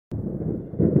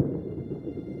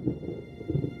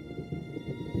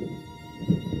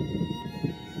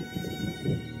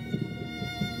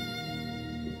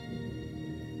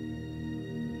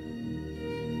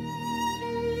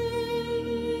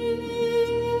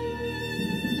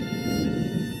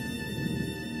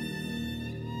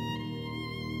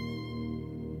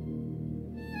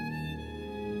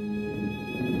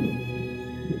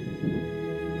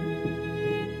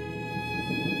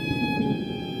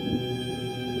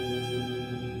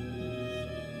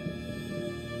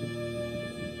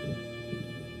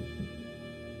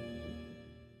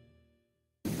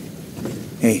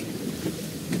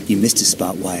missed a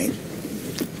spot, Wyatt.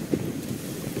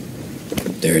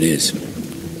 There it is.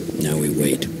 Now we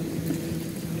wait.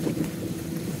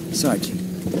 Sergeant,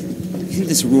 you think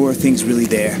this Aurora thing's really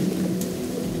there?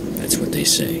 That's what they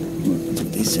say. Well, that's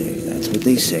what they say. That's what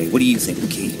they say. What do you think,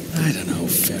 McKee? I don't know,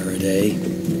 Faraday.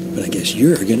 But I guess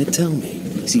you're gonna tell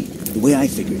me. See, the way I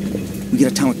figured, we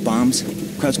get atomic bombs,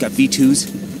 crowd's got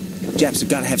V2s, Japs have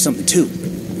got to have something too.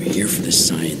 We're here for the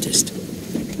scientist.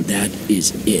 That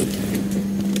is it.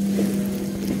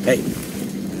 Hey,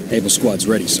 Able Squad's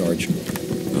ready, Sarge.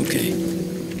 Okay.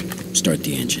 Start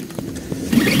the engine.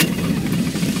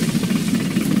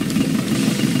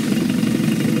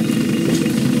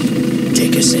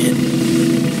 Take us in.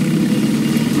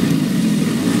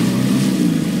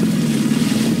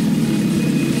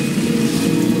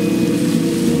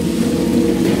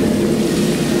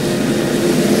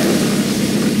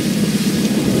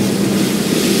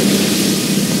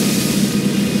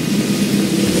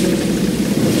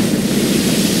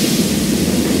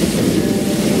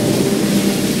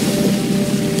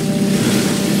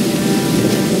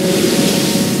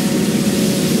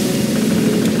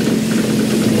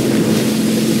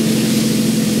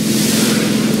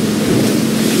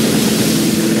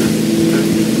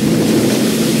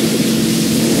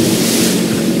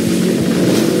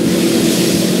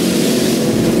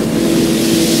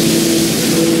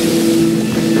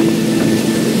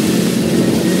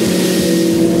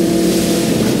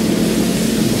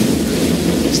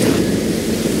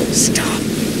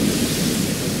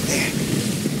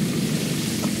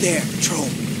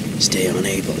 Stay on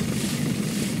Able.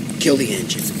 Kill the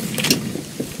engine.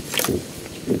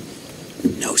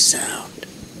 No sound.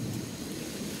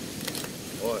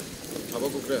 Oi,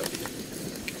 tabacoくれ.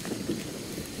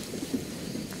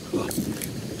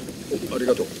 あり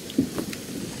がとう。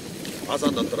朝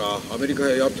になったらアメリカ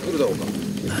へやってくるだろうか。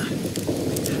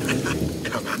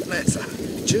構わないさ。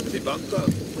準備万端。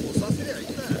もうさせりゃいいん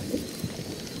だ。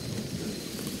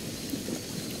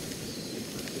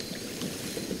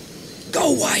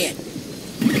Go, Wyatt!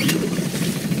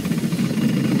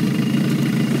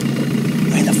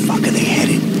 Where the fuck are they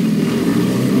headed?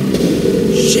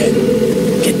 Shit.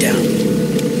 Get down.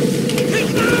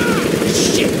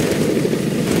 Shit.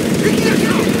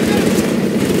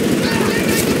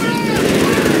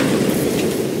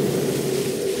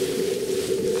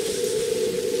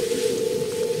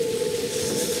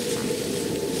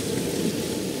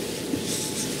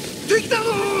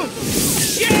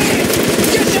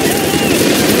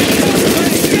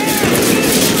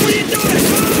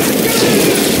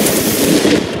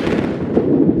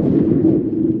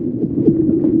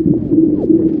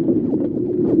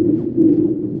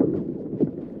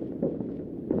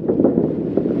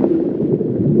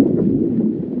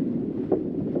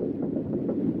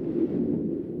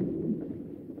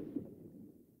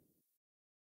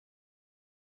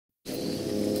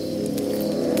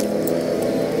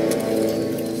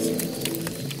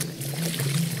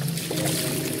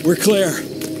 We're clear.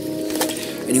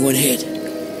 Anyone hit?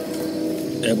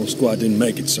 Able Squad didn't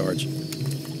make it, Sarge.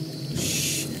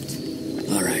 Shit.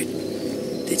 All right.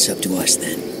 It's up to us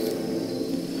then.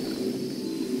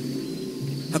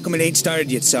 How come it ain't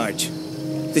started yet, Sarge?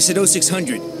 They said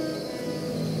 0600.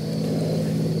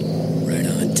 Right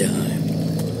on time.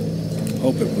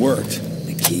 Hope it worked.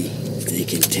 The key. If they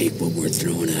can take what we're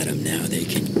throwing at them now, they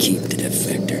can keep the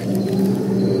defector.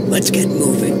 Let's get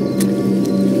moving.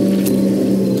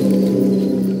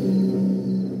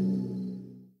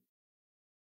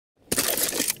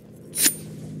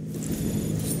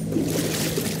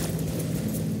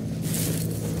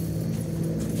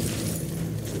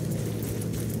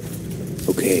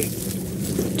 Okay,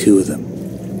 2 of them.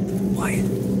 Wyatt,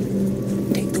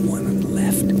 take the one on the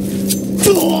left.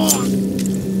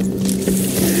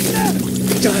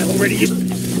 Die already, you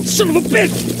son of a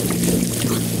bitch!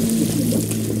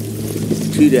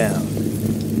 2 down.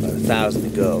 About 1,000 to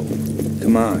go.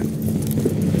 Come on.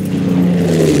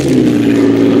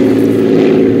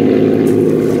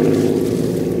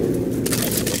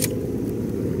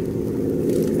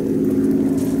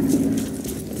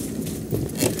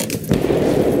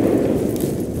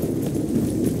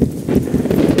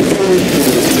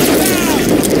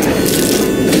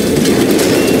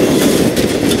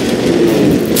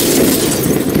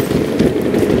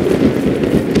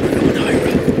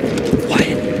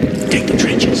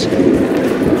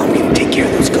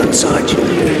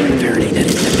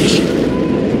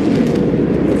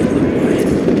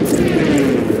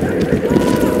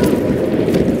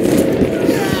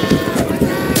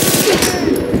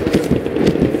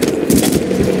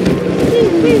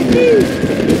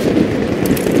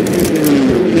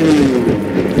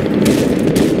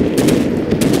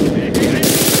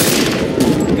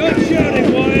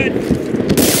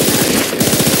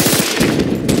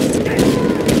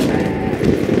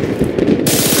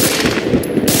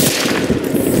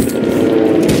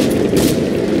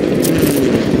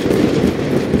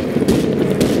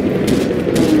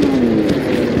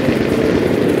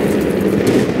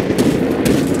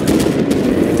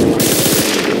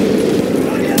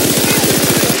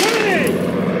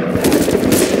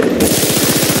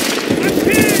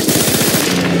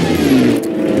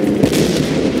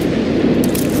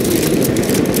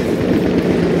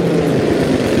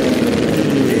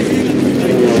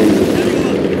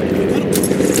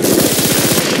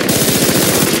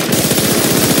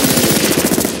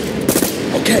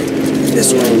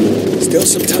 Still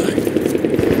some time.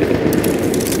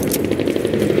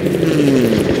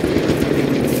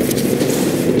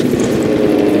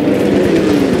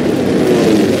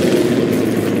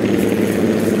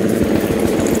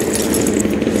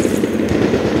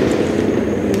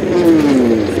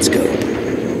 Let's go.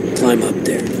 Climb up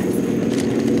there.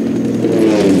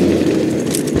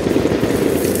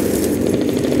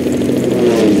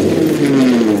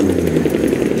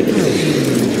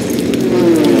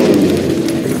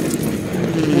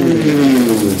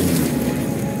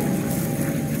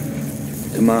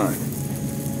 Come on.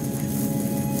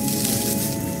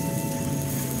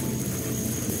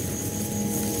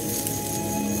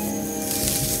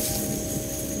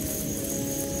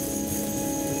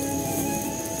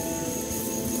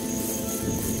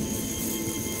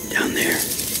 Down there.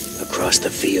 Across the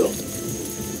field.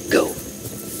 Go.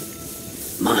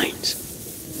 Mines.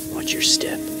 Watch your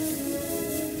step.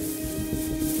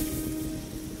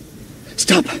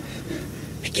 Stop!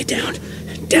 Get down.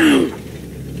 Down!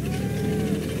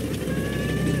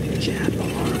 Jab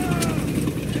arm.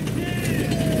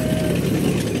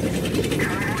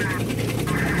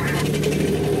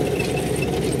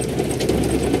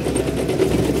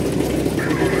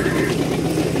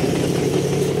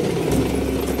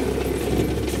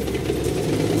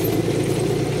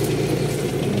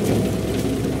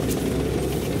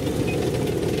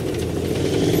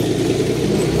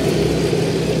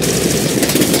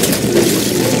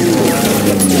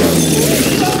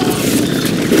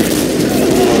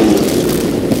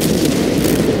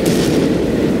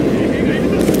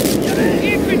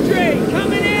 Infiltrate!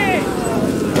 Coming in!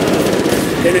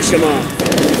 Finish him off.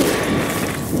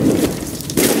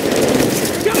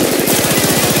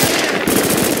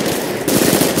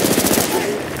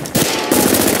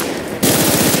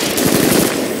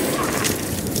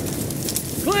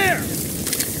 Clear!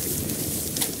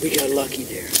 We got lucky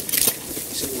there.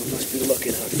 Someone must be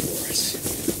looking out for us.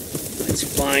 Let's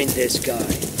find this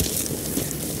guy.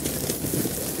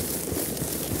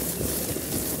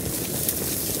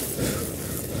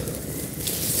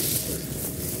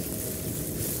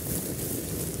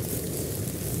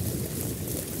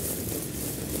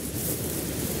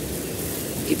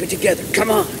 Keep it together.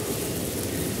 Come on.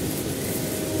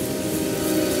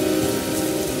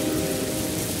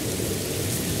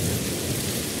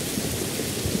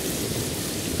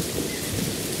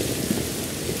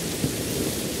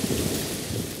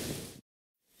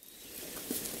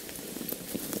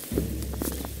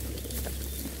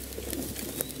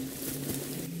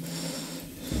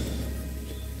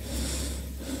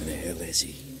 Where the hell is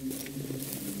he?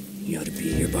 He ought to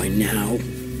be here by now.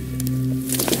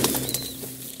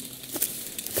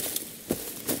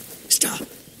 Stop.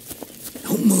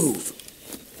 Don't move.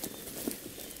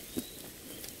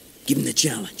 Give him the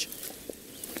challenge.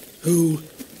 Who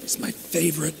is my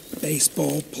favorite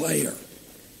baseball player?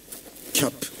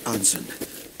 Cup Anson.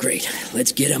 Great.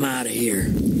 Let's get him out of here.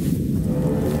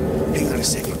 Hang on a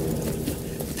second.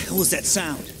 The hell was that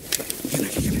sound?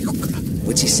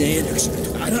 What's he saying?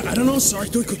 I don't know, sir.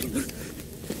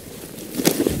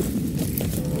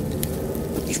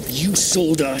 If you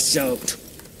sold us out,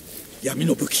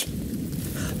 Yaminobuki.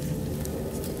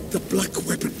 The black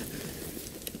weapon.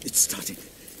 It's starting.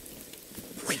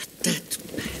 We're dead.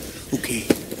 Okay,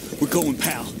 we're going,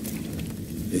 pal.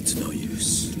 It's no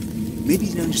use. Maybe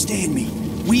you don't understand me.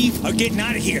 We are getting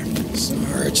out of here.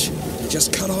 Sarge, we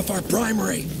just cut off our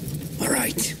primary. all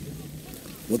right.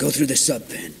 We'll go through the sub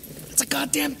pen. It's a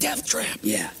goddamn death trap.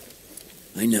 Yeah,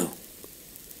 I know.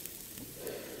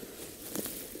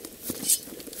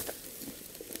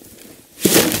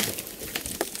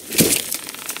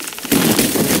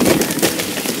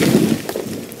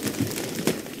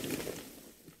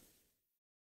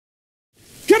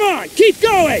 Come on, keep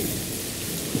going!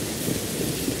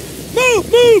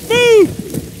 Move, move, move!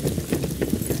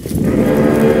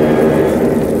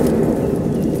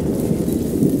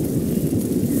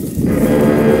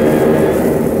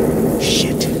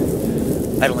 Shit.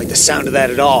 I don't like the sound of that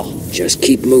at all. Just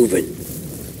keep moving.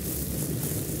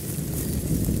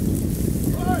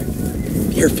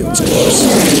 The airfield's close.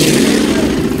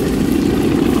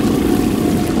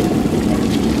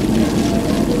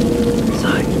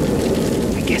 Son,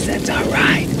 I guess that's our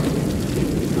ride.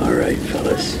 All right,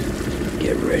 fellas.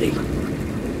 Get ready.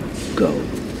 Go.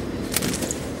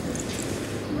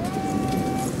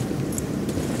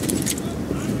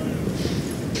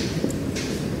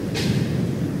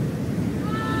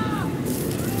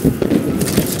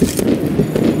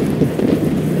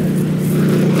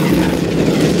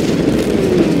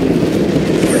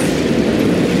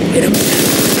 Hit him.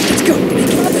 Let's go.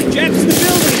 Jets in the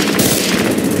building!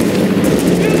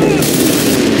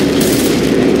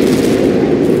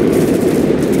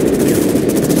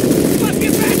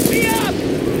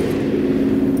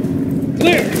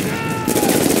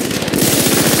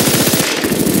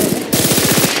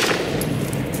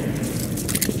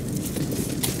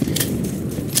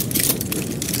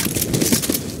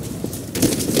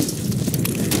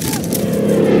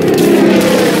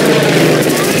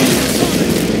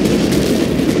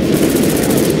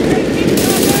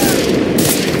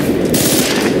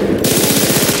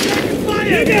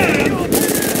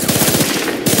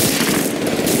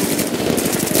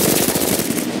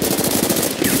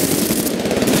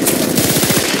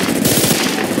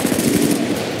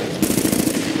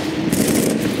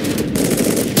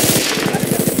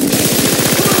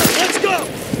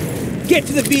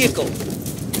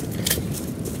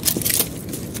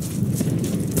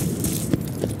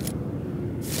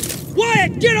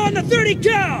 Wyatt, get on the 30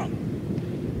 cal!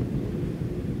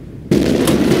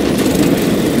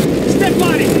 Step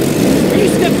on it! Are you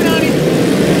stepping on it?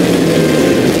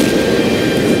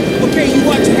 Okay, you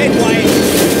watch your head, Wyatt.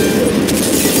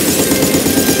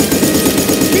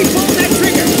 Keep pulling that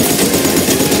trigger!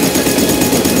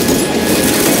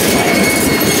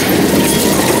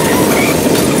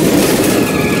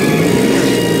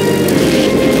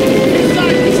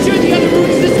 Son, you sure the other route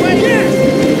is this way? Yes!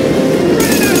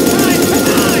 Running out of time! Come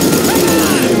on! Come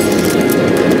on!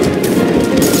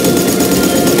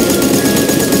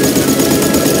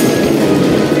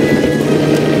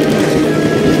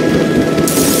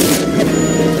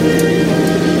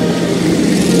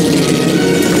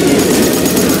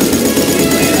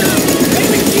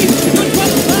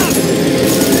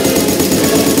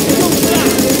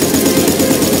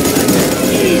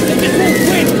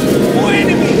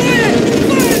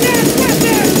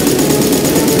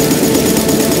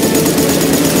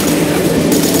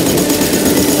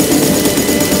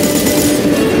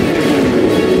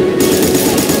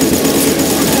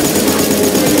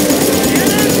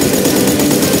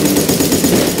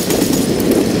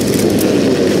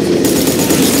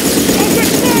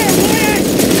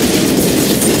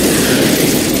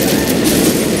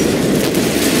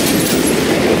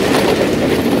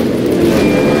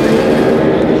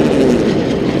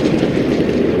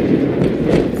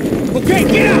 Okay,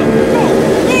 get out! Go!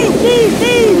 Move, move,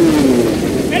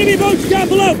 move! Enemy boats down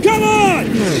below, come on!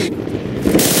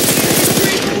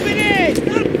 Moving in!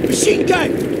 Machine gun!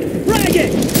 Frag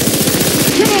it!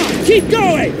 Come on, keep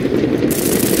going!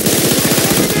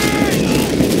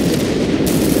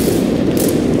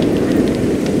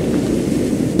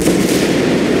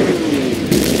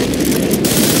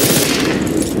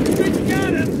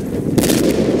 Got him!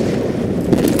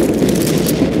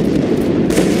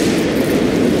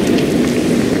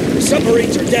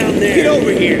 Submarines are down there. Get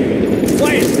over here.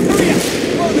 Wyatt, hurry up.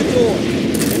 Close the door.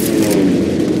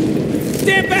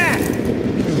 Stand back.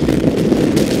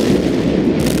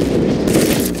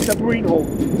 Submarine hold.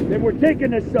 Then we're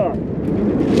taking the sub.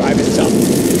 Drive us up.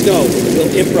 No,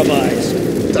 we'll improvise.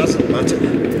 Doesn't matter.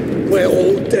 We're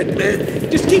all dead men.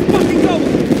 Just keep fucking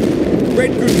going.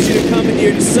 Red Group should have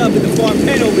commandeered the sub in the far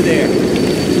pen over there.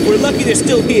 We're lucky they're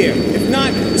still here. If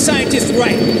not, the scientist's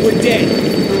right. We're dead.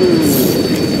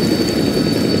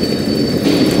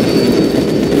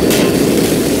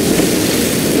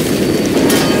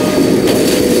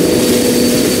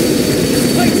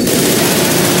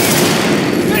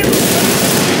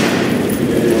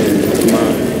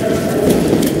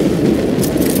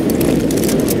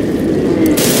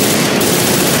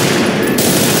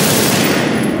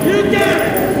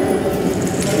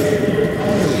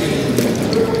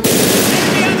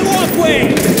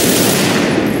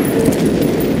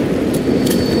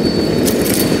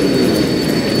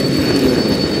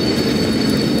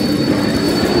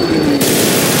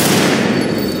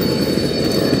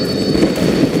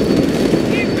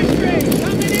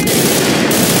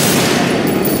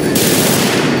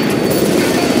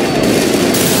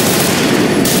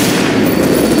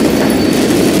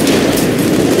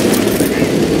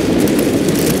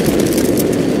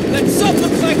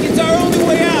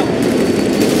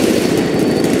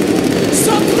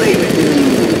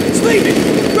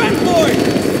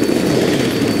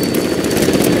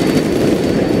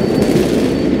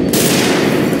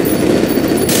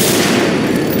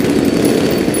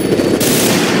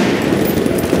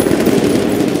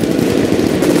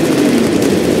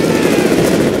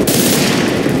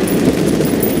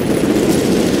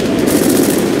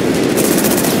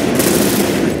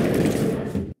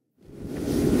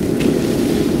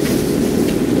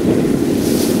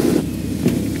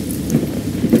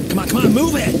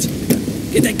 Move it!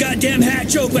 Get that goddamn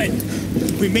hatch open!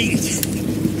 We made it.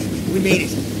 We made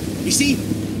it. You see?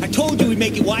 I told you we'd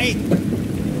make it, Wyatt.